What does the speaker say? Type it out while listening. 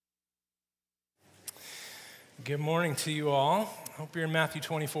Good morning to you all. Hope you're in Matthew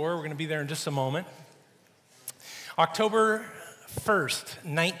 24. We're going to be there in just a moment. October 1st,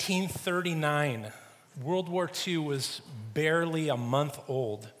 1939, World War II was barely a month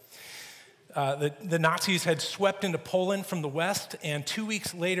old. The Nazis had swept into Poland from the west, and 2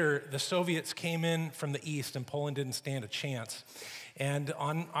 weeks later, the Soviets came in from the east, and Poland didn't stand a chance. And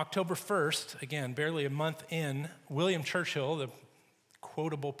on October 1st, again, barely a month in, William Churchill, the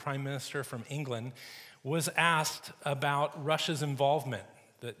quotable prime minister from England, was asked about Russia's involvement.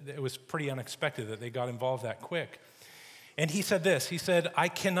 It was pretty unexpected that they got involved that quick. And he said this, he said, "I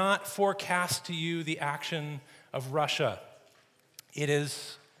cannot forecast to you the action of Russia. It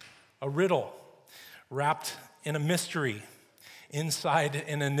is a riddle wrapped in a mystery, inside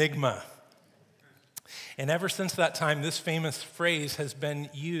an enigma." And ever since that time, this famous phrase has been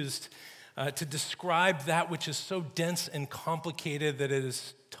used to describe that which is so dense and complicated that it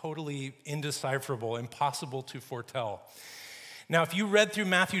is totally indecipherable, impossible to foretell. Now, if you read through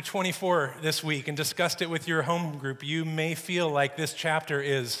Matthew 24 this week and discussed it with your home group, you may feel like this chapter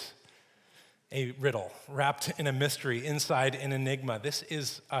is a riddle wrapped in a mystery, inside an enigma. This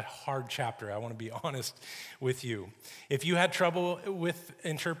is a hard chapter, I want to be honest with you. If you had trouble with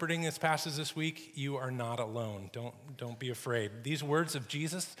interpreting this passage this week, you are not alone. Don't be afraid. These words of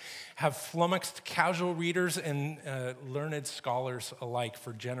Jesus have flummoxed casual readers and learned scholars alike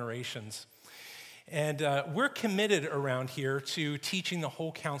for generations. And we're committed around here to teaching the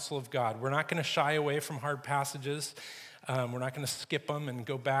whole counsel of God. We're not going to shy away from hard passages. We're not going to skip them and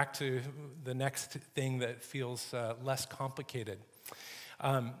go back to the next thing that feels less complicated.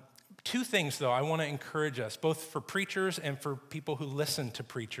 Two things, though, I want to encourage us, both for preachers and for people who listen to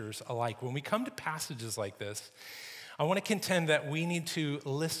preachers alike. When we come to passages like this, I want to contend that we need to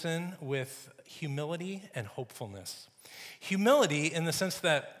listen with humility and hopefulness. Humility in the sense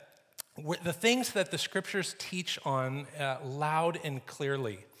that the things that the scriptures teach on loud and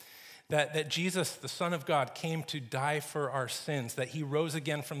clearly, that Jesus, the Son of God, came to die for our sins, that he rose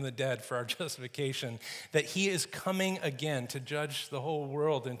again from the dead for our justification, that he is coming again to judge the whole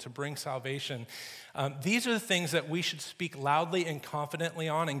world and to bring salvation. These are the things that we should speak loudly and confidently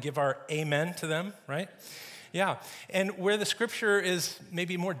on and give our amen to them, right? Yeah, and where the scripture is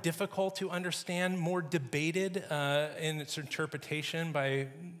maybe more difficult to understand, more debated in its interpretation by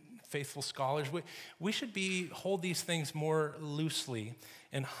faithful scholars, we should hold these things more loosely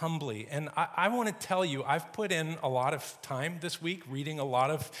and humbly. And I want to tell you, I've put in a lot of time this week reading a lot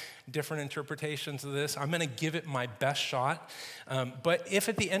of different interpretations of this. I'm going to give it my best shot. But if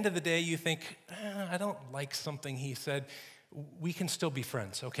at the end of the day you think, I don't like something he said, we can still be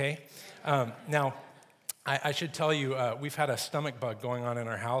friends, okay? Now, I should tell you, we've had a stomach bug going on in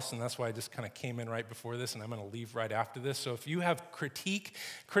our house, and that's why I just kind of came in right before this, and I'm going to leave right after this. So if you have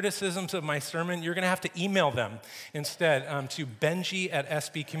criticisms of my sermon, you're going to have to email them instead to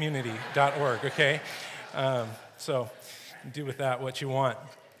benji@sbcommunity.org, okay? So do with that what you want.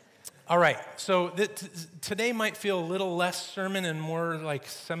 All right, so today might feel a little less sermon and more like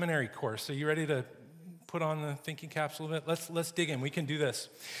seminary course. So you ready to put on the thinking caps a little bit? Let's dig in. We can do this.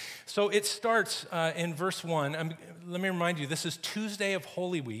 So it starts in verse 1. Let me remind you, this is Tuesday of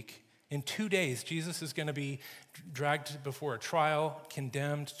Holy Week. In 2 days, Jesus is going to be dragged before a trial,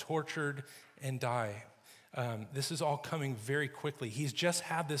 condemned, tortured, and die. This is all coming very quickly. He's just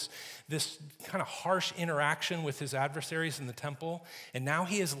had this kind of harsh interaction with his adversaries in the temple, and now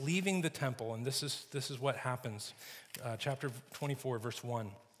he is leaving the temple, and this is what happens. Chapter 24, verse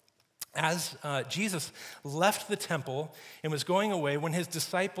 1. As Jesus left the temple and was going away, when his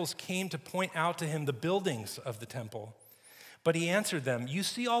disciples came to point out to him the buildings of the temple, but he answered them, "You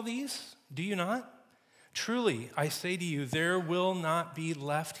see all these, do you not? Truly, I say to you, there will not be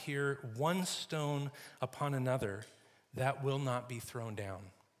left here one stone upon another that will not be thrown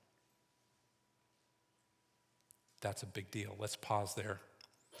down." That's a big deal. Let's pause there.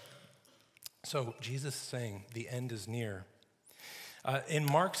 So Jesus is saying the end is near.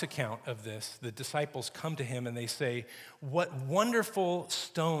 In Mark's account of this, the disciples come to him and they say, "What wonderful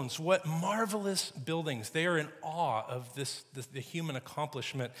stones, what marvelous buildings." They are in awe of the human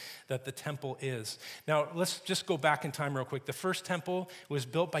accomplishment that the temple is. Now, let's just go back in time real quick. The first temple was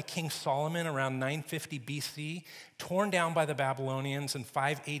built by King Solomon around 950 BC, torn down by the Babylonians in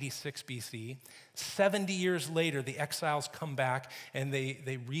 586 BC. 70 years later, the exiles come back and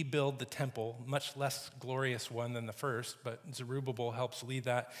they rebuild the temple, much less glorious one than the first, but Zerubbabel helps lead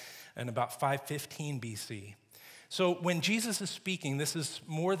that in about 515 BC. So when Jesus is speaking, this is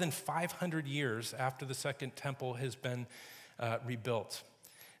more than 500 years after the second temple has been rebuilt.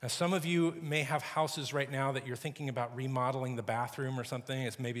 Now, some of you may have houses right now that you're thinking about remodeling the bathroom or something.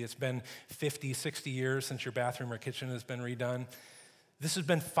 Maybe it's been 50, 60 years since your bathroom or kitchen has been redone. This has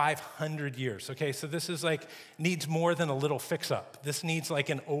been 500 years, okay? So this is needs more than a little fix-up. This needs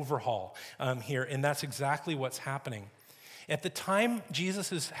an overhaul here, and that's exactly what's happening. At the time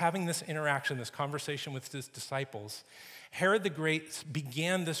Jesus is having this interaction, this conversation with his disciples, Herod the Great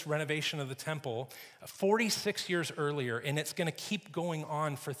began this renovation of the temple 46 years earlier, and it's going to keep going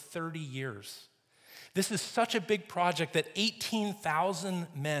on for 30 years. This is such a big project that 18,000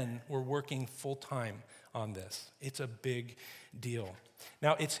 men were working full-time on this. It's a big deal.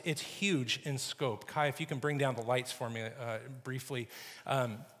 Now, it's huge in scope. Kai, if you can bring down the lights for me briefly.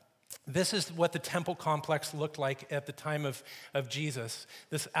 This is what the temple complex looked like at the time of Jesus.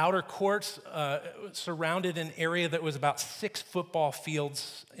 This outer courts surrounded an area that was about 6 football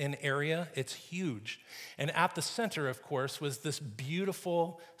fields in area. It's huge. And at the center, of course, was this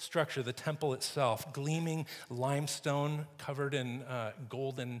beautiful structure, the temple itself, gleaming limestone covered in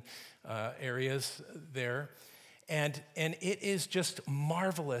golden areas there. And it is just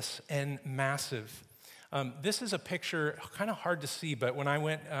marvelous and massive. This is a picture, kind of hard to see, but when I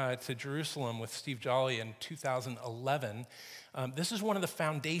went to Jerusalem with Steve Jolly in 2011, this is one of the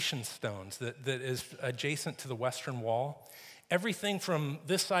foundation stones that is adjacent to the Western Wall. Everything from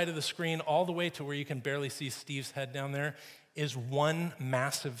this side of the screen all the way to where you can barely see Steve's head down there is one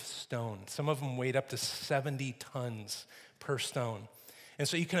massive stone. Some of them weighed up to 70 tons per stone. And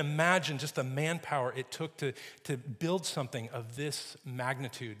so you can imagine just the manpower it took to build something of this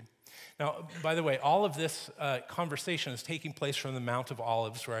magnitude. Now, by the way, all of this conversation is taking place from the Mount of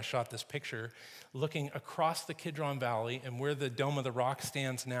Olives, where I shot this picture, looking across the Kidron Valley, and where the Dome of the Rock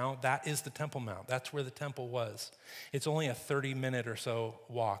stands now, that is the Temple Mount. That's where the temple was. It's only a 30-minute or so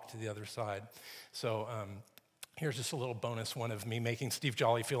walk to the other side. So here's just a little bonus one of me making Steve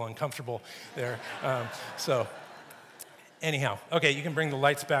Jolly feel uncomfortable there. Anyhow, okay, you can bring the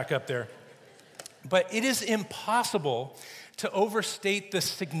lights back up there. But it is impossible to overstate the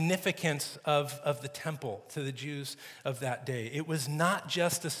significance of the temple to the Jews of that day. It was not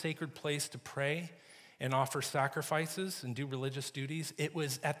just a sacred place to pray and offer sacrifices and do religious duties. It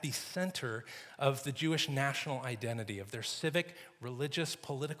was at the center of the Jewish national identity, of their civic, religious,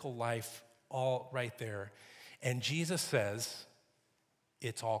 political life, all right there. And Jesus says,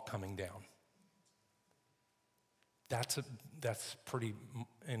 it's all coming down. That's pretty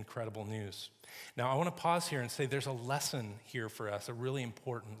incredible news. Now, I want to pause here and say there's a lesson here for us, a really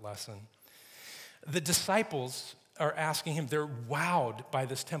important lesson. The disciples are asking him, they're wowed by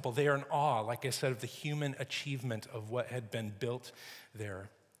this temple. They are in awe, like I said, of the human achievement of what had been built there.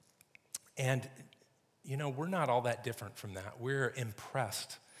 And, we're not all that different from that. We're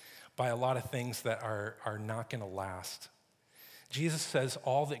impressed by a lot of things that are not going to last. Jesus says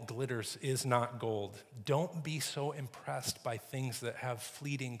all that glitters is not gold. Don't be so impressed by things that have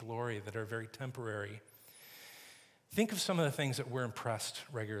fleeting glory, that are very temporary. Think of some of the things that we're impressed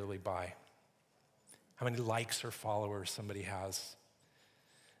regularly by. How many likes or followers somebody has.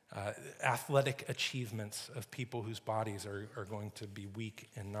 Athletic achievements of people whose bodies are going to be weak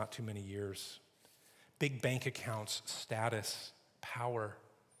in not too many years. Big bank accounts, status, power,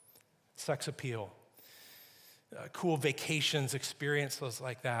 sex appeal. Cool vacations, experiences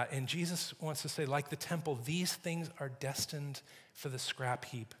like that. And Jesus wants to say, like the temple, these things are destined for the scrap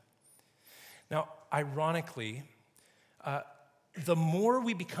heap. Now, ironically, the more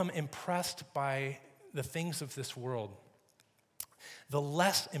we become impressed by the things of this world, the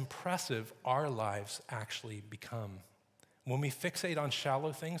less impressive our lives actually become. When we fixate on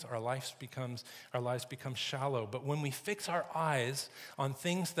shallow things, our lives become shallow. But when we fix our eyes on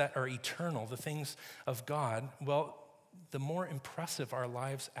things that are eternal, the things of God, well, the more impressive our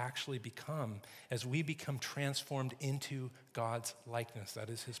lives actually become as we become transformed into God's likeness.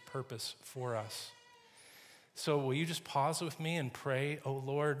 That is his purpose for us. So will you just pause with me and pray, oh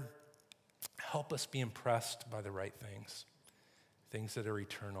Lord, help us be impressed by the right things that are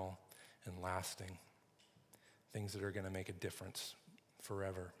eternal and lasting. Things that are going to make a difference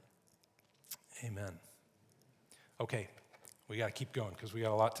forever. Amen. Okay, we got to keep going because we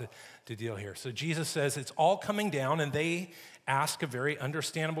got a lot to deal here. So Jesus says it's all coming down, and they ask a very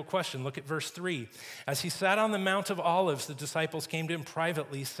understandable question. Look at verse 3. As he sat on the Mount of Olives, the disciples came to him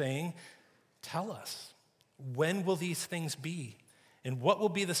privately saying, tell us, when will these things be? And what will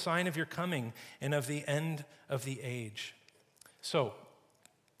be the sign of your coming and of the end of the age? So,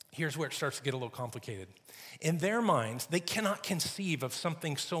 here's where it starts to get a little complicated. In their minds, they cannot conceive of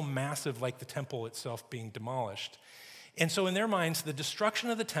something so massive like the temple itself being demolished. And so in their minds, the destruction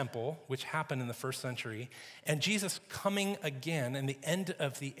of the temple, which happened in the first century, and Jesus coming again and the end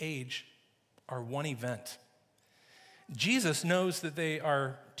of the age are one event. Jesus knows that they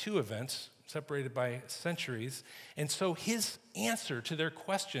are two events separated by centuries, and so his answer to their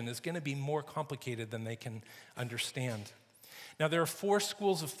question is going to be more complicated than they can understand. Now, there are four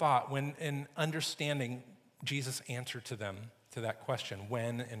schools of thought when in understanding Jesus' answer to them, to that question,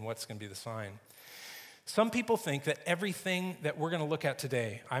 when and what's going to be the sign. Some people think that everything that we're going to look at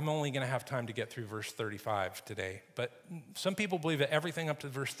today, I'm only going to have time to get through verse 35 today, but some people believe that everything up to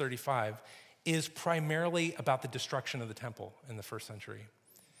verse 35 is primarily about the destruction of the temple in the first century.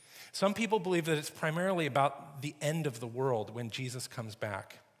 Some people believe that it's primarily about the end of the world when Jesus comes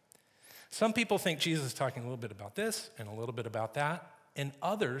back. Some people think Jesus is talking a little bit about this and a little bit about that, and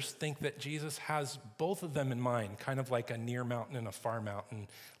others think that Jesus has both of them in mind, kind of like a near mountain and a far mountain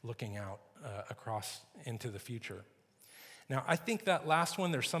looking out across into the future. Now, I think that last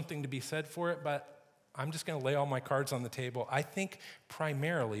one, there's something to be said for it, but I'm just going to lay all my cards on the table. I think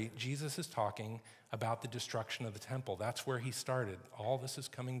primarily Jesus is talking about the destruction of the temple. That's where he started. All this is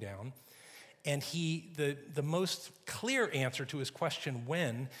coming down. And the most clear answer to his question,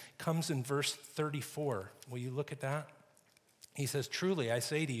 when, comes in verse 34. Will you look at that? He says, "Truly, I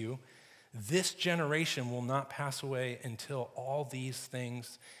say to you, this generation will not pass away until all these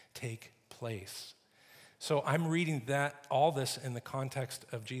things take place." So I'm reading all this in the context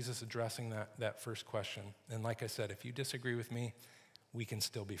of Jesus addressing that first question. And like I said, if you disagree with me, we can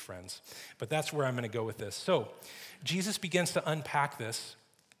still be friends. But that's where I'm going to go with this. So Jesus begins to unpack this,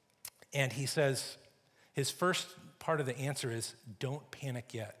 and he says, his first part of the answer is, don't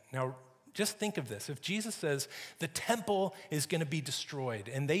panic yet. Now, just think of this. If Jesus says the temple is going to be destroyed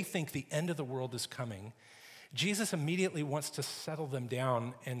and they think the end of the world is coming, Jesus immediately wants to settle them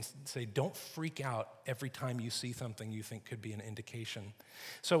down and say, don't freak out every time you see something you think could be an indication.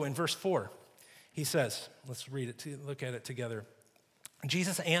 So in verse 4, he says, let's read it, look at it together.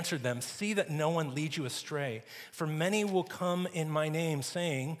 Jesus answered them, "See that no one leads you astray, for many will come in my name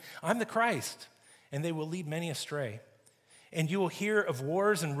saying, 'I'm the Christ,' and they will lead many astray. And you will hear of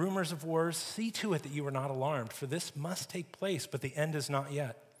wars and rumors of wars. See to it that you are not alarmed, for this must take place, but the end is not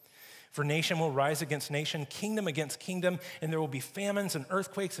yet. For nation will rise against nation, kingdom against kingdom, and there will be famines and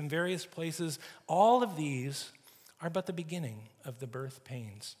earthquakes in various places. All of these are but the beginning of the birth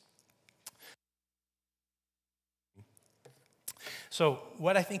pains." So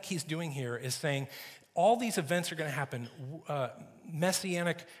what I think he's doing here is saying all these events are going to happen.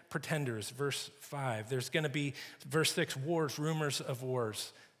 Messianic pretenders, verse 5. There's going to be, verse 6, wars, rumors of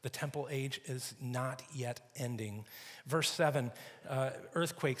wars. The temple age is not yet ending. Verse 7,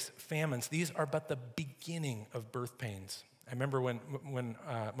 earthquakes, famines. These are but the beginning of birth pains. I remember when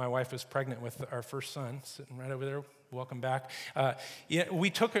my wife was pregnant with our first son, sitting right over there. Welcome back. We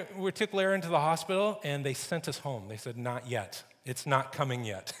took Lara into the hospital, and they sent us home. They said, "Not yet. It's not coming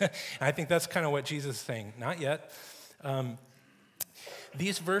yet." And I think that's kind of what Jesus is saying. Not yet.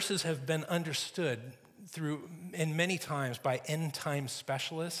 These verses have been understood and many times by end time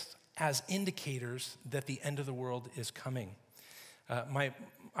specialists as indicators that the end of the world is coming. I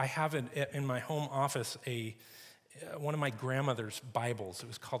have in my home office one of my grandmother's Bibles. It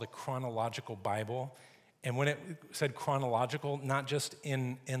was called a chronological Bible. And when it said chronological, not just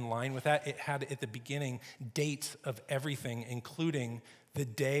in line with that, it had at the beginning dates of everything, including the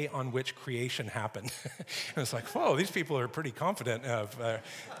day on which creation happened. And it's like, whoa, these people are pretty confident of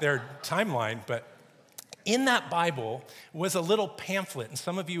their timeline. But in that Bible was a little pamphlet, and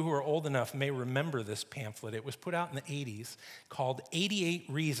some of you who are old enough may remember this pamphlet. It was put out in the 80s called 88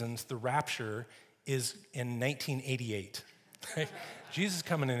 Reasons the Rapture is in 1988. Jesus is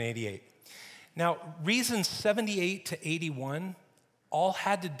coming in 88. Now, reasons 78 to 81 all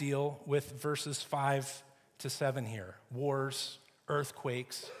had to deal with verses 5 to 7 here. Wars,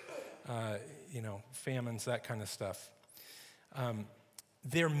 earthquakes, famines, that kind of stuff.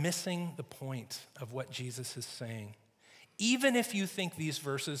 They're missing the point of what Jesus is saying. Even if you think these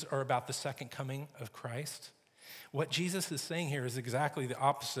verses are about the second coming of Christ, what Jesus is saying here is exactly the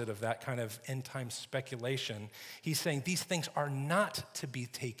opposite of that kind of end time speculation. He's saying these things are not to be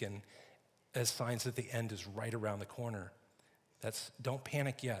taken as signs that the end is right around the corner. Don't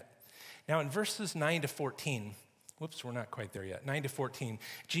panic yet. Now in verses 9 to 14, whoops, we're not quite there yet. 9 to 14,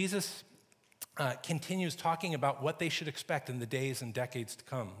 Jesus continues talking about what they should expect in the days and decades to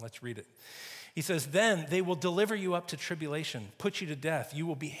come. Let's read it. He says, "Then they will deliver you up to tribulation, put you to death. You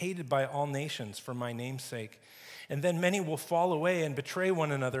will be hated by all nations for my name's sake. And then many will fall away and betray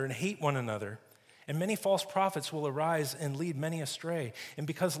one another and hate one another. And many false prophets will arise and lead many astray. And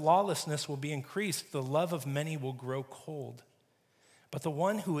because lawlessness will be increased, the love of many will grow cold. But the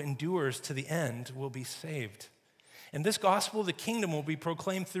one who endures to the end will be saved. And this gospel of the kingdom will be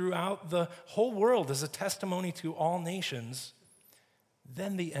proclaimed throughout the whole world as a testimony to all nations.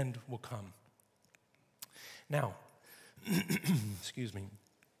 Then the end will come. Now, excuse me.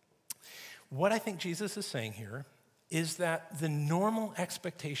 What I think Jesus is saying here is that the normal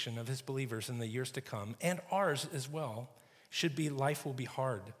expectation of his believers in the years to come, and ours as well, should be life will be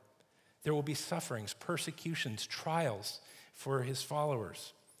hard. There will be sufferings, persecutions, trials for his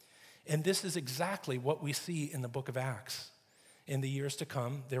followers. And this is exactly what we see in the book of Acts. In the years to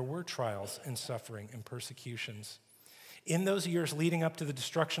come, there were trials and suffering and persecutions. In those years leading up to the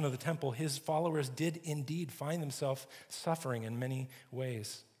destruction of the temple, his followers did indeed find themselves suffering in many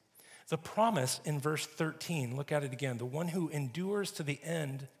ways. The promise in verse 13, look at it again, the one who endures to the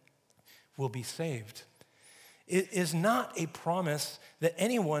end will be saved. It is not a promise that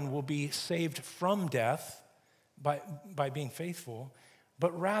anyone will be saved from death by being faithful,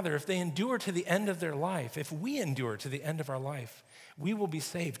 but rather if they endure to the end of their life, if we endure to the end of our life, we will be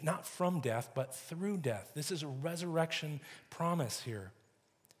saved, not from death, but through death. This is a resurrection promise here.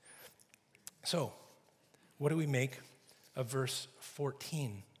 So, what do we make of verse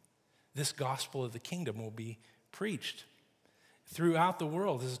 14? This gospel of the kingdom will be preached throughout the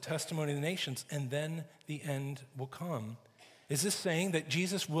world as a testimony to the nations, and then the end will come. Is this saying that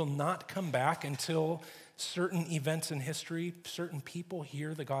Jesus will not come back until certain events in history, certain people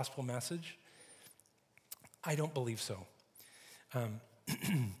hear the gospel message? I don't believe so.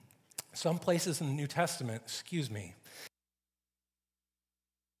 Some places in the New Testament,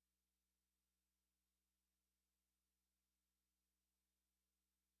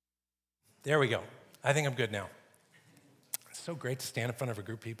 There we go. I think I'm good now. It's so great to stand in front of a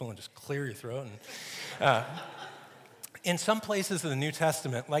group of people and just clear your throat. And, in some places in the New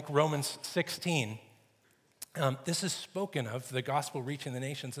Testament, like Romans 16, this is spoken of, the gospel reaching the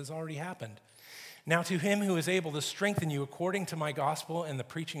nations has already happened. Now to him who is able to strengthen you according to my gospel and the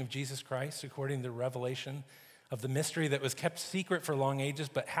preaching of Jesus Christ, according to the revelation of the mystery that was kept secret for long ages,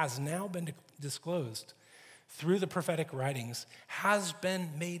 but has now been disclosed through the prophetic writings, has been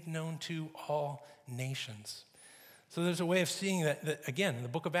made known to all nations. So there's a way of seeing that again, in the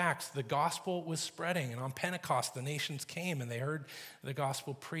book of Acts, the gospel was spreading, and on Pentecost, the nations came and they heard the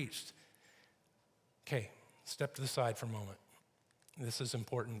gospel preached. Okay, step to the side for a moment. This is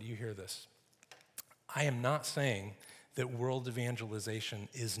important, you hear this. I am not saying that world evangelization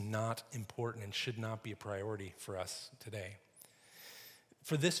is not important and should not be a priority for us today.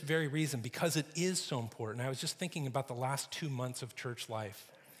 For this very reason, because it is so important. I was just thinking about the last 2 months of church life,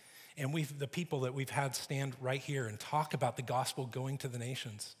 and the people that we've had stand right here and talk about the gospel going to the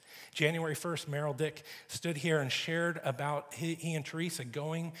nations. January 1st, Merrill Dick stood here and shared about he and Teresa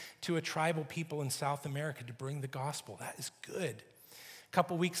going to a tribal people in South America to bring the gospel. That is good. A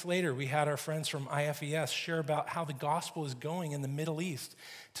couple weeks later, we had our friends from IFES share about how the gospel is going in the Middle East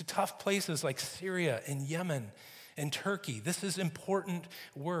to tough places like Syria and Yemen and Turkey. This is important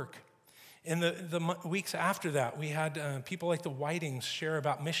work. In the weeks after that, we had people like the Whitings share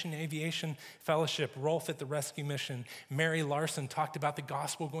about Mission Aviation Fellowship, Rolf at the Rescue Mission, Mary Larson talked about the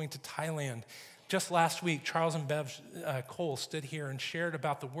gospel going to Thailand. Just last week, Charles and Bev Cole stood here and shared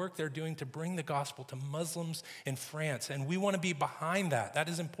about the work they're doing to bring the gospel to Muslims in France, and we want to be behind that. That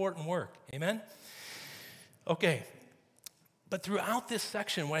is important work. Amen? Okay. But throughout this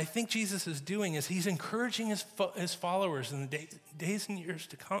section, what I think Jesus is doing is he's encouraging his followers in the days and years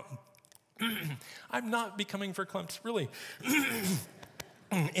to come. I'm not becoming verklempt, really.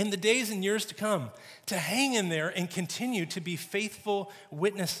 In the days and years to come, to hang in there and continue to be faithful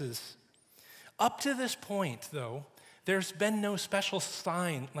witnesses. Up to this point, though, there's been no special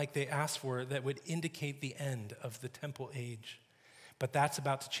sign like they asked for that would indicate the end of the temple age. But that's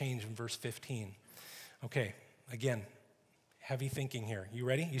about to change in verse 15. Okay, again, heavy thinking here. You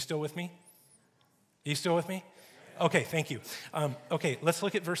ready? You still with me? You still with me? Okay, thank you. Okay, let's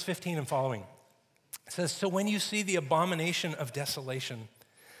look at verse 15 and following. It says, so when you see the abomination of desolation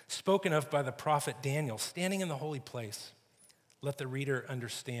spoken of by the prophet Daniel standing in the holy place, let the reader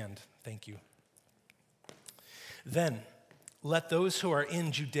understand. Thank you. Then let those who are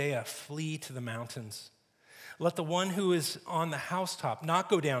in Judea flee to the mountains. Let the one who is on the housetop not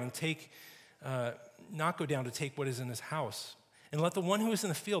go down to take what is in his house. And let the one who is in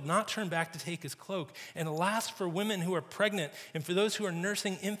the field not turn back to take his cloak. And alas, for women who are pregnant and for those who are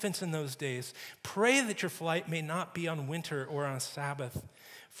nursing infants in those days, pray that your flight may not be on winter or on Sabbath.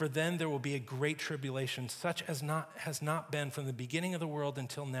 For then there will be a great tribulation, such as has not been from the beginning of the world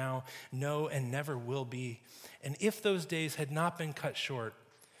until now, no, and never will be. And if those days had not been cut short,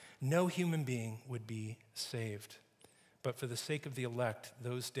 no human being would be saved. But for the sake of the elect,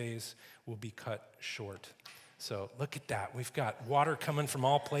 those days will be cut short. So look at that. We've got water coming from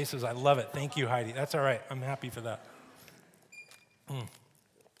all places. I love it. Thank you, Heidi. That's all right. I'm happy for that.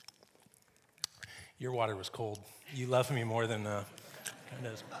 Your water was cold. You love me more than it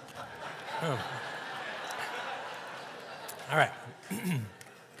is. Oh. All right.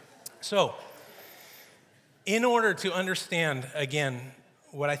 So, in order to understand, again,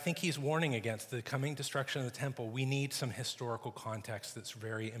 what I think he's warning against, the coming destruction of the temple, we need some historical context that's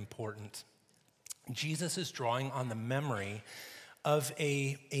very important. Jesus is drawing on the memory of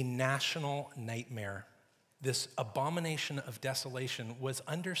a national nightmare. This abomination of desolation was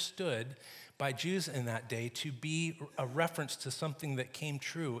understood by Jews in that day to be a reference to something that came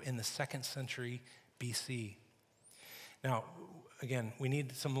true in the 2nd century BC. Now, again, we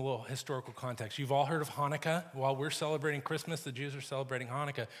need some little historical context. You've all heard of Hanukkah. While we're celebrating Christmas, the Jews are celebrating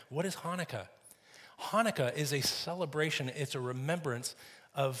Hanukkah. What is Hanukkah? Hanukkah is a celebration, it's a remembrance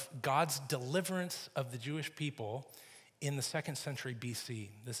of God's deliverance of the Jewish people in the 2nd century BC.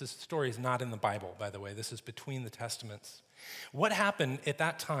 Story is not in the Bible, by the way. This is between the Testaments. What happened at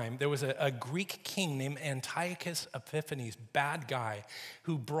that time, there was a Greek king named Antiochus Epiphanes, bad guy,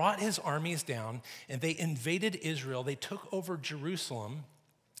 who brought his armies down and they invaded Israel. They took over Jerusalem.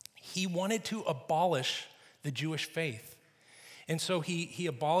 He wanted to abolish the Jewish faith. And so he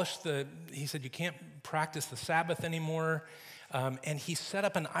abolished he said, you can't practice the Sabbath anymore. And he set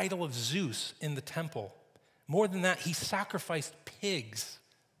up an idol of Zeus in the temple. More than that, he sacrificed pigs,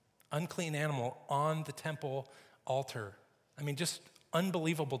 unclean animal, on the temple altar. I mean, just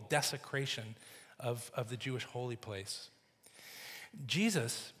unbelievable desecration of the Jewish holy place.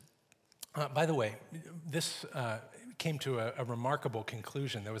 Jesus, by the way, this came to a remarkable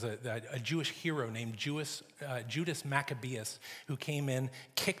conclusion. There was a Jewish hero named Judas Maccabeus who came in,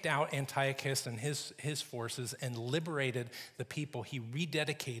 kicked out Antiochus and his forces, and liberated the people. He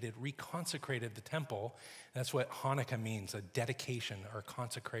rededicated, reconsecrated the temple. That's what Hanukkah means, a dedication or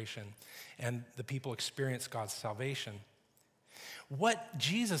consecration. And the people experienced God's salvation. What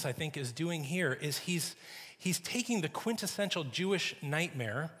Jesus, I think, is doing here is he's taking the quintessential Jewish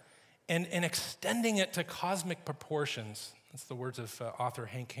nightmare and extending it to cosmic proportions. That's the words of author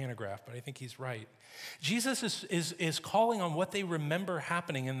Hank Hanegraaff, but I think he's right. Jesus is calling on what they remember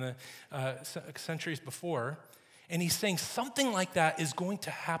happening in the centuries before, and he's saying something like that is going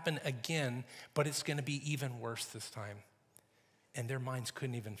to happen again, but it's going to be even worse this time. And their minds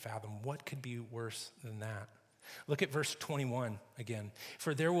couldn't even fathom what could be worse than that. Look at verse 21 again.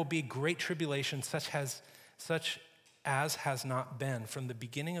 For there will be great tribulation such as has not been from the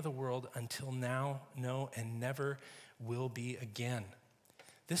beginning of the world until now, no, and never will be again.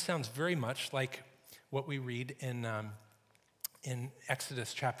 This sounds very much like what we read in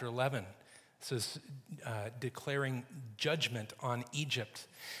Exodus chapter 11. It says, declaring judgment on Egypt.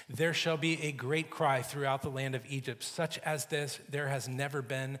 There shall be a great cry throughout the land of Egypt, such as this there has never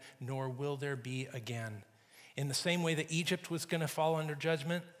been, nor will there be again. In the same way that Egypt was going to fall under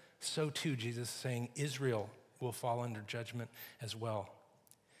judgment, so too, Jesus is saying, Israel will fall under judgment as well.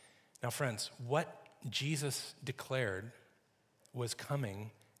 Now, friends, what Jesus declared was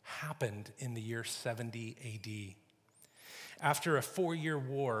coming happened in the year 70 AD. After a 4-year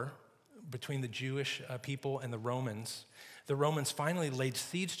war between the Jewish people and the Romans finally laid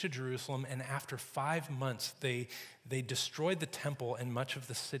siege to Jerusalem, and after 5 months, they destroyed the temple and much of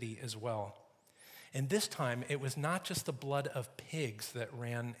the city as well. And this time, it was not just the blood of pigs that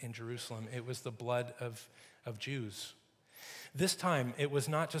ran in Jerusalem, it was the blood of Jews. This time, it was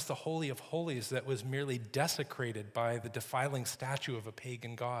not just the Holy of Holies that was merely desecrated by the defiling statue of a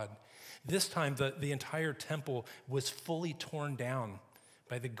pagan god. This time, the entire temple was fully torn down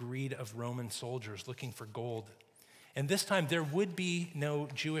by the greed of Roman soldiers looking for gold. And this time, there would be no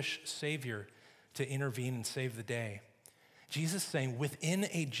Jewish savior to intervene and save the day. Jesus is saying within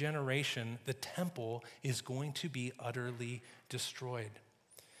a generation, the temple is going to be utterly destroyed.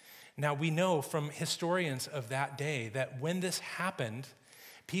 Now, we know from historians of that day that when this happened,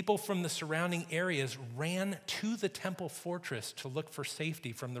 people from the surrounding areas ran to the temple fortress to look for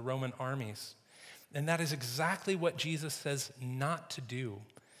safety from the Roman armies. And that is exactly what Jesus says not to do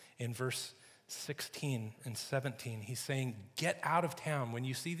in verse 16 and 17. He's saying, get out of town. When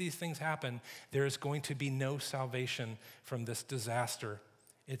you see these things happen, there is going to be no salvation from this disaster.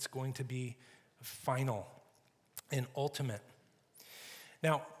 It's going to be final and ultimate.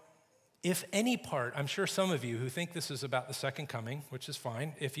 Now, If any part, I'm sure some of you who think this is about the second coming, which is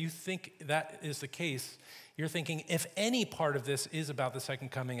fine. If you think that is the case, you're thinking, if any part of this is about the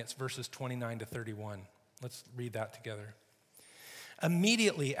second coming, it's verses 29 to 31. Let's read that together.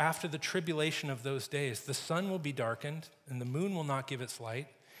 Immediately after the tribulation of those days, the sun will be darkened, and the moon will not give its light,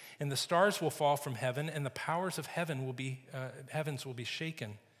 and the stars will fall from heaven, and the powers of heavens will be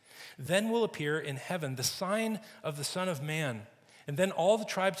shaken. Then will appear in heaven the sign of the Son of Man. And then all the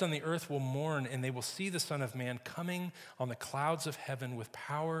tribes on the earth will mourn, and they will see the Son of Man coming on the clouds of heaven with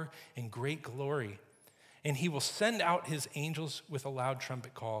power and great glory. And he will send out his angels with a loud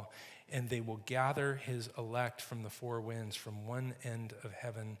trumpet call, and they will gather his elect from the four winds, from one end of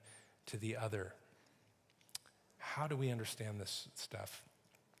heaven to the other. How do we understand this stuff?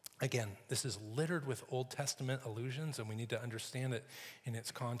 Again, this is littered with Old Testament allusions, and we need to understand it in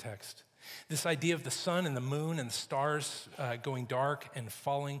its context. This idea of the sun and the moon and the stars going dark and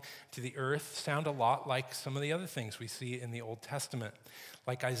falling to the earth sound a lot like some of the other things we see in the Old Testament.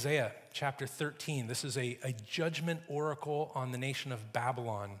 Like Isaiah chapter 13, this is a judgment oracle on the nation of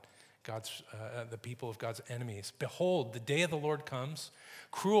Babylon, the people of God's enemies. Behold, the day of the Lord comes,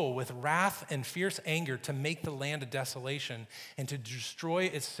 cruel with wrath and fierce anger, to make the land a desolation and to destroy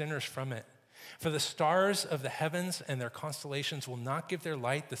its sinners from it. For the stars of the heavens and their constellations will not give their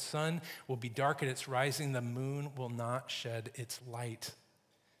light. The sun will be dark at its rising. The moon will not shed its light.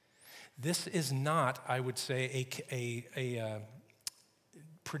 This is not, I would say, a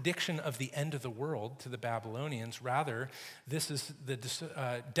prediction of the end of the world to the Babylonians. Rather, this is the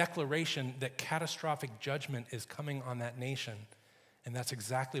declaration that catastrophic judgment is coming on that nation. And that's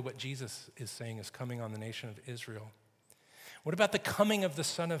exactly what Jesus is saying is coming on the nation of Israel. What about the coming of the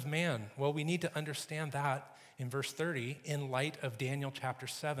Son of Man? Well, we need to understand that in verse 30 in light of Daniel chapter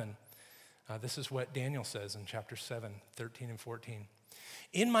 7. This is what Daniel says in chapter 7, 13 and 14.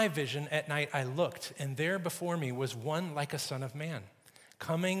 In my vision at night I looked, and there before me was one like a son of man,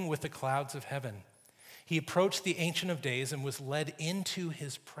 coming with the clouds of heaven. He approached the Ancient of Days and was led into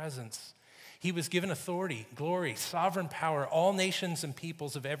his presence. He was given authority, glory, sovereign power. All nations and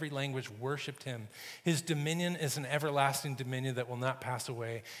peoples of every language worshiped him. His dominion is an everlasting dominion that will not pass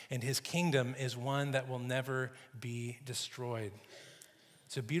away, and his kingdom is one that will never be destroyed.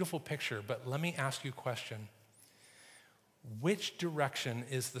 It's a beautiful picture, but let me ask you a question. Which direction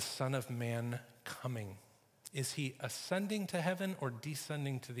is the Son of Man coming? Is he ascending to heaven or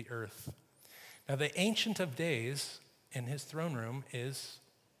descending to the earth? Now, the Ancient of Days in his throne room is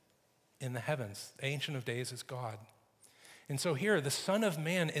in the heavens. The Ancient of Days is God. And so here, the Son of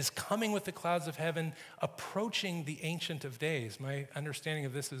Man is coming with the clouds of heaven, approaching the Ancient of Days. My understanding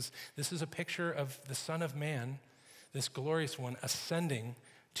of this is a picture of the Son of Man, this glorious one, ascending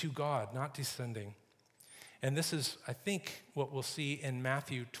to God, not descending. And this is, I think, what we'll see in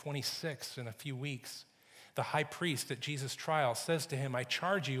Matthew 26 in a few weeks. The high priest at Jesus' trial says to him, I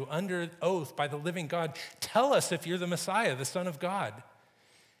charge you under oath by the living God, tell us if you're the Messiah, the Son of God.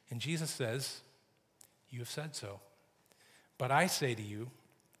 And Jesus says, you have said so. But I say to you,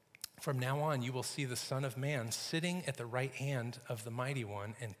 from now on you will see the Son of Man sitting at the right hand of the Mighty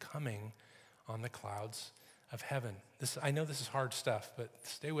One and coming on the clouds of heaven. I know this is hard stuff, but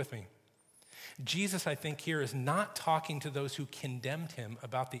stay with me. Jesus, I think, here is not talking to those who condemned him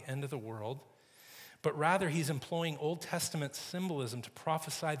about the end of the world, but rather he's employing Old Testament symbolism to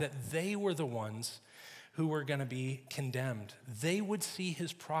prophesy that they were the ones who were going to be condemned. They would see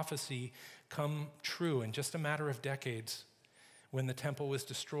his prophecy come true in just a matter of decades when the temple was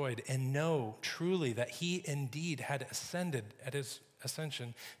destroyed, and know truly that he indeed had ascended at his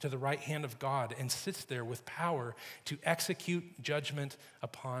ascension to the right hand of God and sits there with power to execute judgment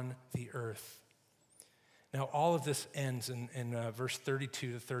upon the earth. Now, all of this ends in verse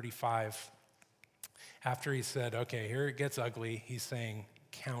 32 to 35. After he said, okay, here it gets ugly, he's saying,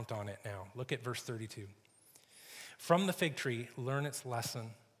 count on it now. Look at verse 32. From the fig tree, learn its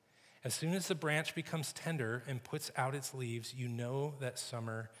lesson. As soon as the branch becomes tender and puts out its leaves, you know that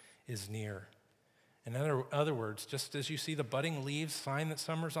summer is near. In other words, just as you see the budding leaves sign that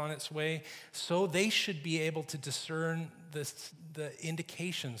summer's on its way, so they should be able to discern the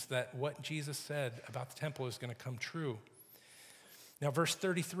indications that what Jesus said about the temple is going to come true. Now, verse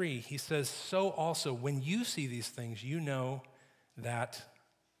 33, he says, so also when you see these things, you know that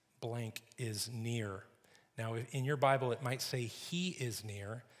blank is near. Now, in your Bible, it might say he is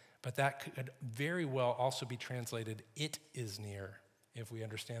near, but that could very well also be translated, it is near, if we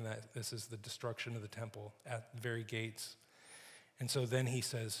understand that this is the destruction of the temple at the very gates. And so then he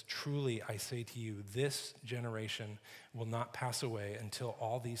says, truly I say to you, this generation will not pass away until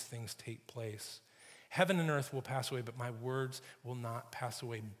all these things take place. Heaven and earth will pass away, but my words will not pass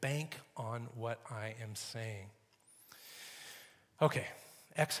away. Bank on what I am saying. Okay,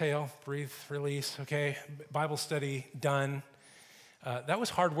 exhale, breathe, release, okay? Bible study done. That was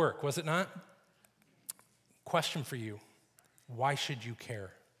hard work, was it not? Question for you, why should you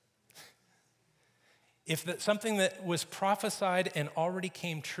care? If that something that was prophesied and already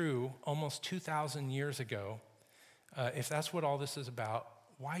came true almost 2,000 years ago, if that's what all this is about,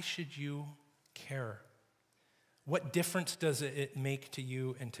 why should you care? What difference does it make to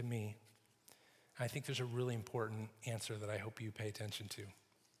you and to me? I think there's a really important answer that I hope you pay attention to.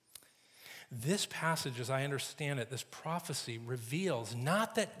 This passage, as I understand it, this prophecy reveals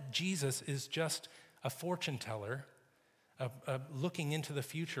not that Jesus is just a fortune teller, looking into the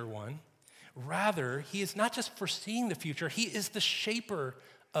future one. Rather, he is not just foreseeing the future, he is the shaper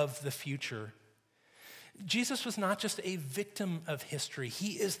of the future. Jesus was not just a victim of history,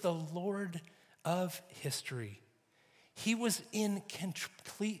 he is the Lord of history. He was in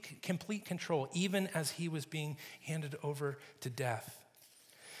complete control, even as he was being handed over to death.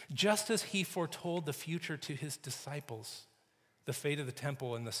 Just as he foretold the future to his disciples, the fate of the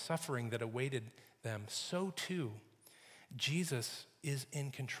temple and the suffering that awaited them, so too, Jesus is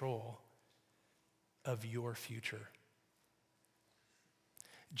in control of your future.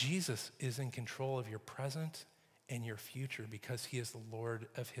 Jesus is in control of your present and your future because he is the Lord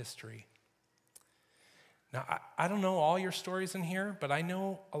of history. Now, I don't know all your stories in here, but I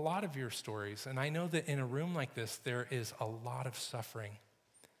know a lot of your stories, and I know that in a room like this, there is a lot of suffering.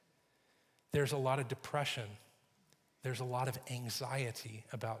 There's a lot of depression. There's a lot of anxiety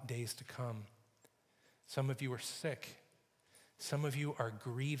about days to come. Some of you are sick. Some of you are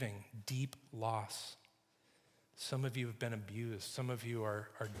grieving deep loss. Some of you have been abused. Some of you are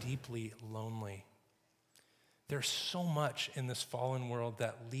deeply lonely. There's so much in this fallen world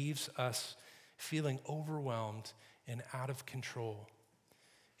that leaves us feeling overwhelmed and out of control.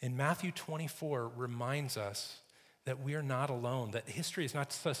 And Matthew 24 reminds us that we are not alone, that history is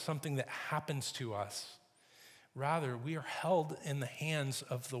not just something that happens to us. Rather, we are held in the hands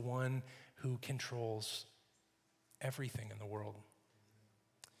of the one who controls everything in the world.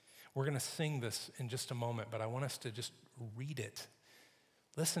 We're going to sing this in just a moment, but I want us to just read it.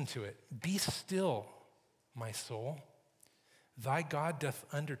 Listen to it. Be still, my soul. Thy God doth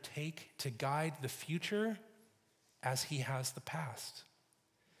undertake to guide the future as he has the past.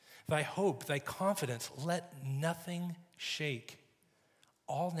 Thy hope, thy confidence, let nothing shake.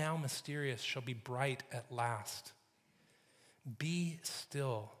 All now mysterious shall be bright at last. Be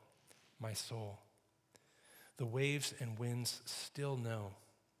still, my soul. The waves and winds still know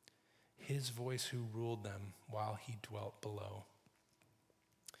his voice who ruled them while he dwelt below.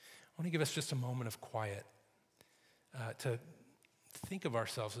 I want to give us just a moment of quiet to think of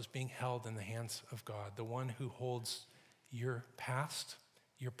ourselves as being held in the hands of God, the one who holds your past,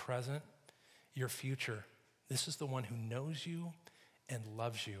 your present, your future. This is the one who knows you and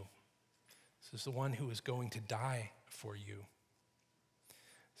loves you. This is the one who is going to die for you.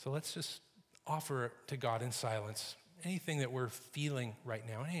 So let's just offer to God in silence anything that we're feeling right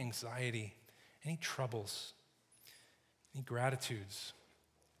now, any anxiety, any troubles, any gratitudes.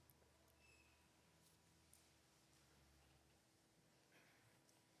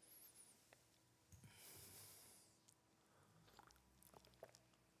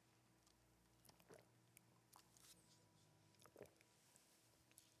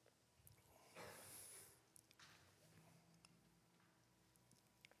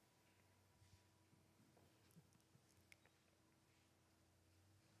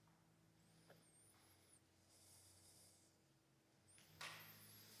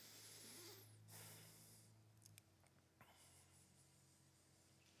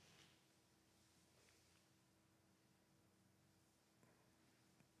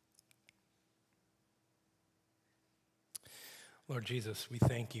 Lord Jesus, we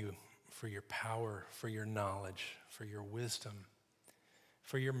thank you for your power, for your knowledge, for your wisdom,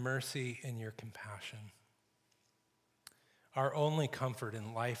 for your mercy and your compassion. Our only comfort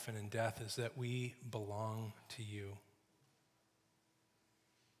in life and in death is that we belong to you.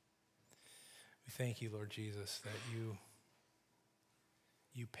 We thank you, Lord Jesus, that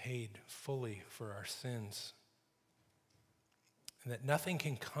you paid fully for our sins, and that nothing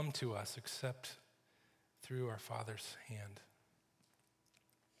can come to us except through our Father's hand.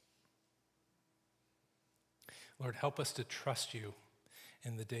 Lord, help us to trust you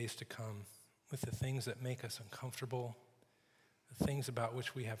in the days to come with the things that make us uncomfortable, the things about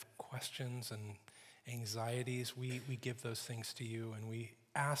which we have questions and anxieties. We give those things to you, and we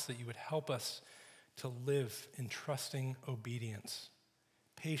ask that you would help us to live in trusting obedience,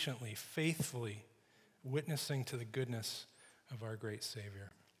 patiently, faithfully, witnessing to the goodness of our great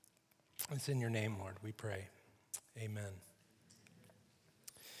Savior. It's in your name, Lord, we pray. Amen.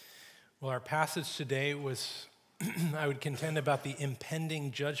 Well, our passage today was, I would contend, about the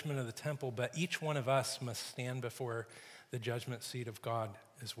impending judgment of the temple, but each one of us must stand before the judgment seat of God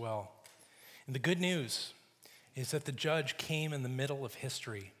as well. And the good news is that the judge came in the middle of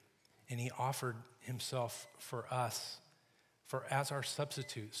history, and he offered himself for us, as our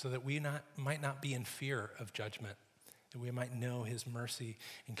substitute, so that we might not be in fear of judgment, that we might know his mercy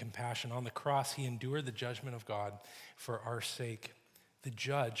and compassion. On the cross, he endured the judgment of God for our sake. The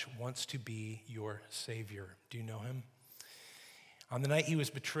judge wants to be your Savior. Do you know him? On the night he was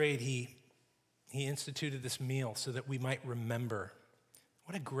betrayed, he instituted this meal so that we might remember.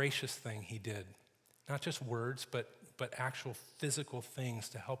 What a gracious thing he did. Not just words, but actual physical things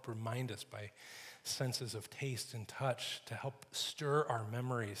to help remind us by senses of taste and touch, to help stir our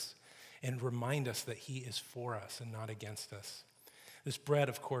memories and remind us that he is for us and not against us. This bread,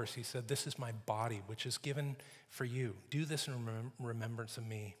 of course, he said, this is my body, which is given for you. Do this in remembrance of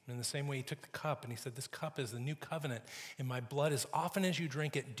me. In the same way, he took the cup and he said, this cup is the new covenant in my blood. As often as you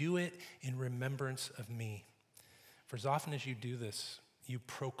drink it, do it in remembrance of me. For as often as you do this, you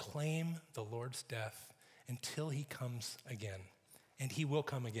proclaim the Lord's death until he comes again. And he will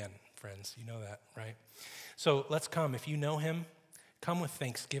come again, friends. You know that, right? So let's come. If you know him, come with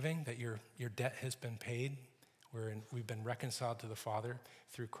thanksgiving that your debt has been paid. We've been reconciled to the Father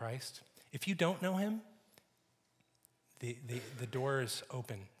through Christ. If you don't know him, the door is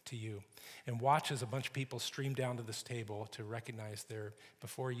open to you. And watch as a bunch of people stream down to this table to recognize they're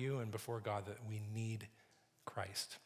before you and before God that we need Christ.